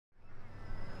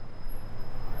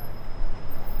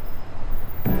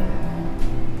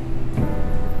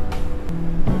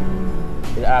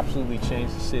absolutely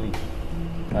changed the city.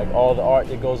 Like all the art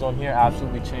that goes on here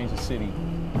absolutely changed the city.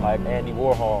 Like Andy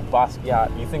Warhol,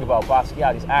 Basquiat. You think about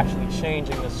Basquiat, he's actually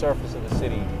changing the surface of the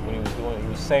city when he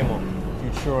was Samo,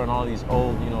 Futura, and all these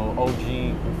old,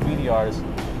 OG graffiti artists.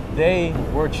 They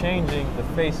were changing the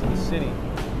face of the city. You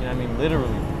know what I mean?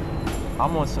 Literally.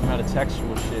 I'm on some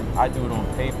metatextual shit. I do it on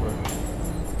paper.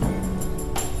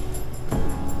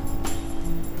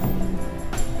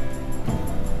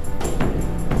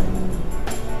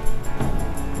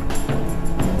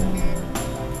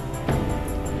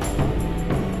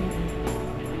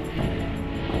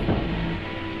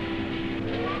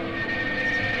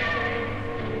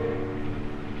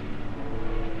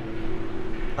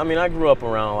 I mean, I grew up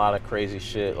around a lot of crazy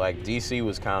shit. Like, DC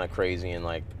was kind of crazy in,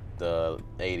 like, the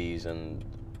 80s and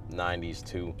 90s,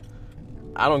 too.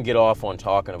 I don't get off on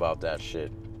talking about that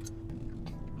shit.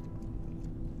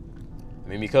 I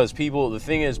mean, because the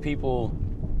thing is, people,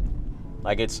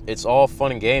 like, it's all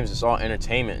fun and games. It's all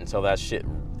entertainment until that shit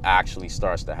actually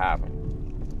starts to happen.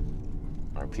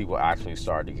 Or people actually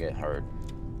start to get hurt.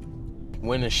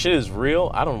 When the shit is real,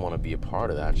 I don't want to be a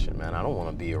part of that shit, man. I don't want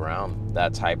to be around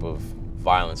that type of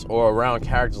violence or around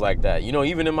characters like that.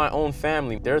 Even in my own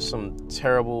family, there's some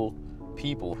terrible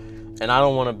people, and I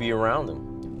don't want to be around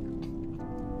them.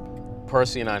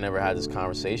 Percy and I never had this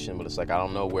conversation, but it's like, I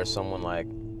don't know where someone like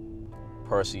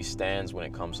Percy stands when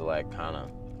it comes to, like, kind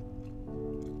of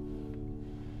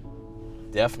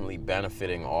definitely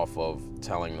benefiting off of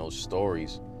telling those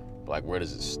stories, but, like, where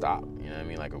does it stop? You know what I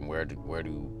mean? Like,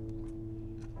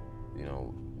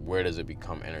 where does it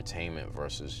become entertainment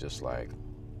versus just, like,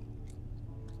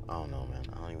 I don't know, man.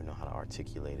 I don't even know how to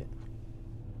articulate it.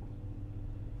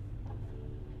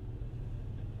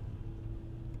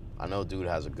 I know dude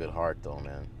has a good heart though,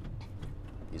 man.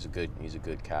 He's a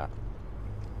good cat.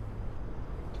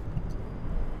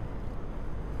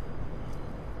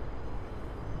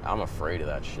 I'm afraid of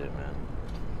that shit, man.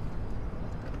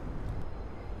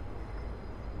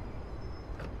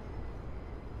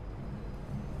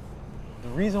 The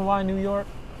reason why New York,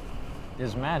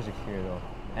 there's magic here though,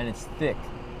 and it's thick.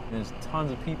 There's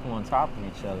tons of people on top of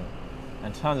each other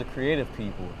and tons of creative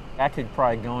people. I could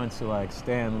probably go into like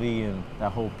Stan Lee and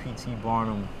that whole P.T.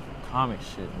 Barnum comic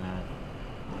shit, man.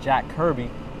 Jack Kirby,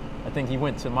 I think he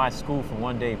went to my school for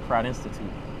one day, Pratt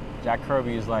Institute. Jack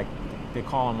Kirby is like, they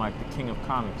call him like the king of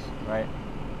comics, right?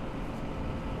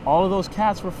 All of those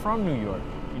cats were from New York.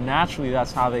 Naturally,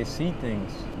 that's how they see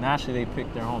things. Naturally, they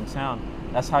pick their hometown.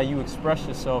 That's how you express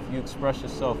yourself. You express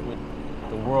yourself with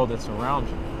the world that's around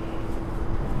you.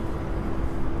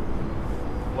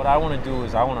 What I want to do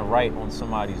is I want to write on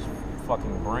somebody's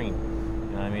fucking brain.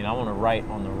 You know what I mean? I want to write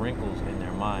on the wrinkles in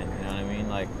their mind. You know what I mean?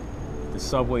 Like the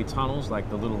subway tunnels, like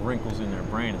the little wrinkles in their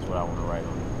brain is what I want to write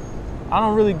on. I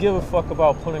don't really give a fuck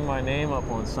about putting my name up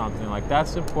on something. Like,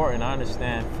 that's important. I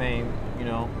understand fame,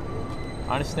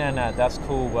 I understand that, that's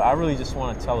cool, but I really just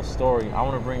want to tell a story. I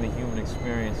want to bring the human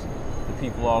experience to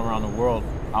people all around the world.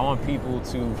 I want people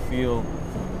to feel,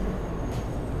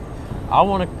 I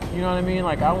want to, you know what I mean?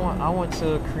 Like, I want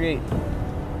to create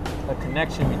a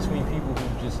connection between people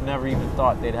who just never even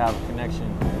thought they'd have a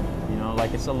connection.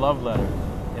 Like, it's a love letter. You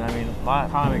know what I mean? My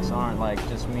comics aren't like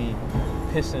just me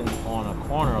pissing on a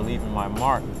corner or leaving my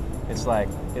mark. It's like,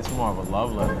 it's more of a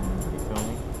love letter, you feel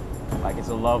me? Like, it's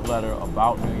a love letter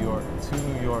about New York, to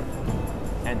New York,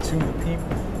 and to the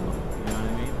people.